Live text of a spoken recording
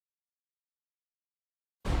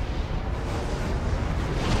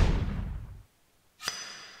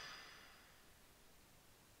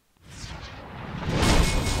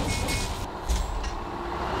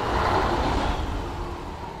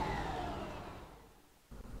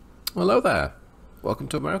Hello there, welcome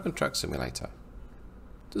to American Truck Simulator.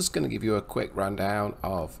 Just going to give you a quick rundown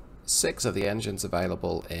of 6 of the engines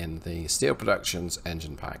available in the Steele Productions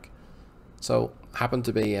engine pack. So, happen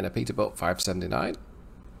to be in a Peterbilt 579.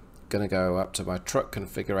 Going to go up to my truck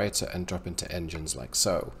configurator and drop into engines like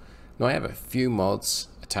so. Now I have a few mods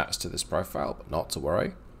attached to this profile, but not to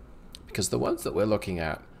worry, because the ones that we're looking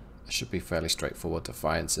at should be fairly straightforward to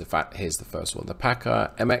find. So in fact, here's the first one, the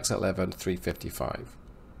Paccar MX-11 355.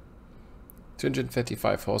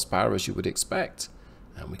 255 horsepower as you would expect,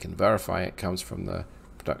 and we can verify it comes from the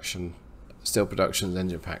Steele Productions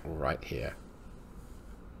engine pack right here.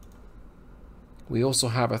 We also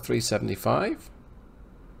have a 375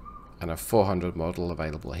 and a 400 model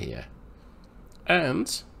available here,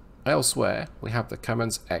 and elsewhere we have the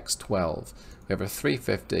Cummins X12. We have a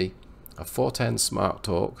 350, a 410 Smart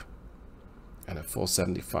Torque, and a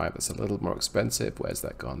 475 that's a little more expensive. Where's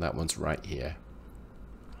that gone? That one's right here.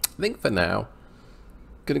 I think for now,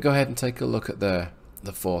 I'm going to go ahead and take a look at the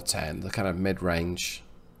 410, the kind of mid-range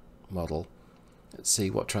model. Let's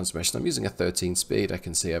see what transmission. I'm using a 13 speed, I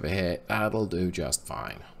can see over here. That'll do just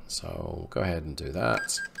fine. So go ahead and do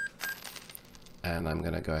that. And I'm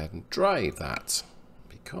going to go ahead and drive that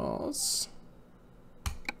because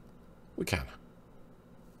we can.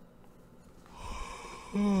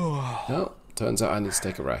 No, turns out I need to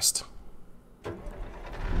take a rest.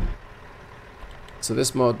 So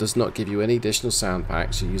this mod does not give you any additional sound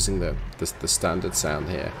packs. You're using the standard sound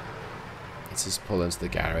here. Let's just pull into the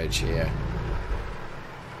garage here.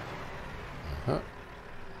 Go ahead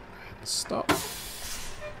and stop.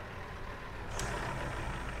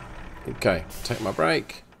 Okay, take my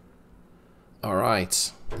break.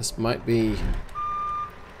 Alright, this might be...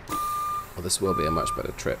 well, this will be a much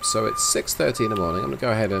better trip. So it's 6:30 in the morning. I'm going to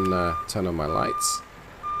go ahead and turn on my lights.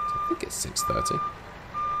 So I think it's 6:30.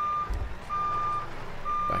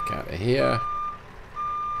 Back out of here.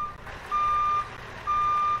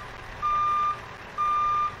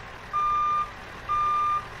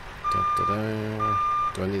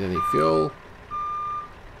 Do I need any fuel?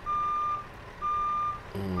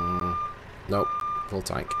 Nope, full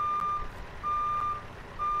tank.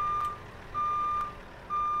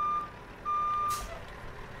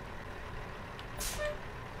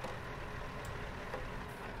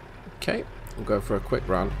 Okay, we'll go for a quick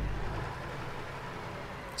run.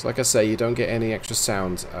 So like I say, you don't get any extra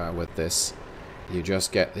sound with this. You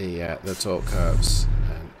just get the torque curves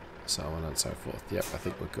and so on and so forth. Yep, I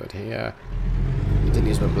think we're good here. I didn't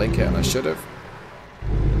use my blinker and I should have.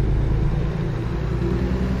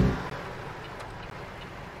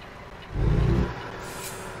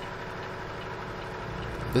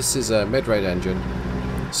 This is a mid-rate engine.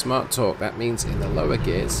 Smart torque, that means in the lower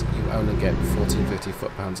gears you only get 1450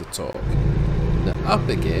 foot-pounds of torque. In the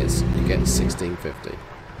upper gears you get 1650.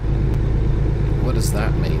 What does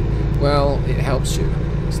that mean? Well, it helps you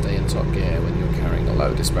stay in top gear when you're carrying a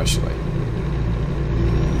load, especially.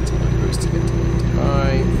 So I cruise to get to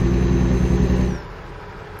 95.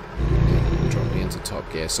 Yeah, drop me into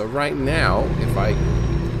top gear. So right now, if I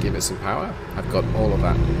give it some power, I've got all of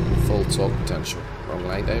that full torque potential. Wrong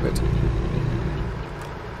lane, David.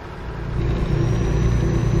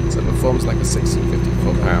 So it performs like a 1650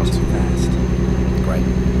 foot-pound. Great.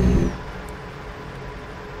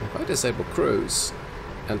 If I disable cruise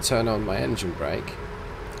and turn on my engine brake,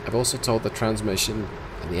 I've also told the transmission,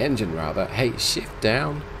 and the engine rather, hey, shift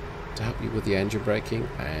down to help you with the engine braking,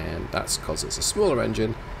 and that's because it's a smaller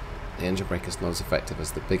engine. The engine brake is not as effective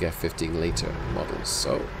as the bigger 15-litre models.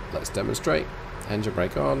 So let's demonstrate. Engine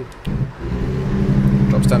brake on,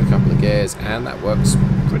 drops down a couple of gears, and that works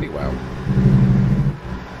pretty well.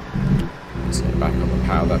 So back on the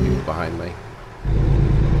power, that people behind me.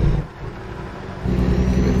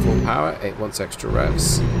 Give it full power, it wants extra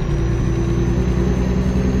revs.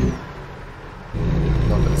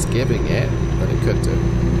 Not that it's giving it, but it could do.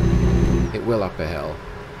 It will up a hill.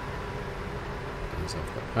 Turns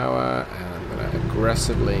off the power, and I'm going to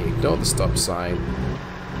aggressively ignore the stop sign.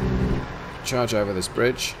 Charge over this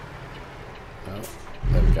bridge. Oh,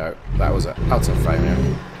 there we go. That was an utter failure.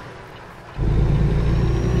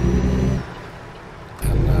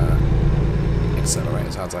 And accelerate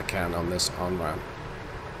as hard as I can on this on-ramp.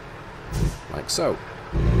 Like so.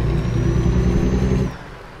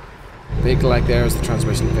 Big lag there as the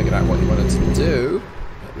transmission figured out what you wanted to do,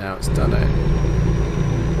 but now it's done it.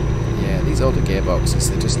 Yeah, these older gearboxes,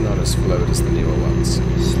 they're just not as fluid as the newer ones.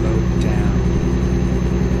 Slow down.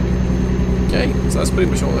 Okay, so that's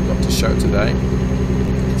pretty much all I've got to show today.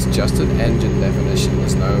 It's just an engine definition,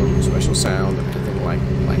 there's no special sound or anything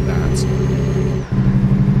like that.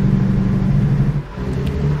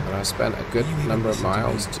 But I spent a good number of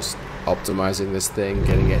miles just optimizing this thing,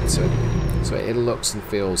 getting it so it looks and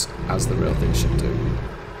feels as the real thing should do.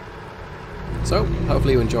 So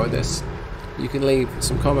hopefully you enjoyed this. You can leave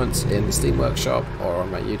some comments in the Steam Workshop or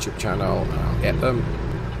on my YouTube channel and I'll get them.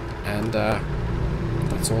 And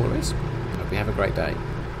that's all there is. Hope you have a great day.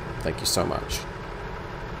 Thank you so much.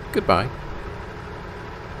 Goodbye.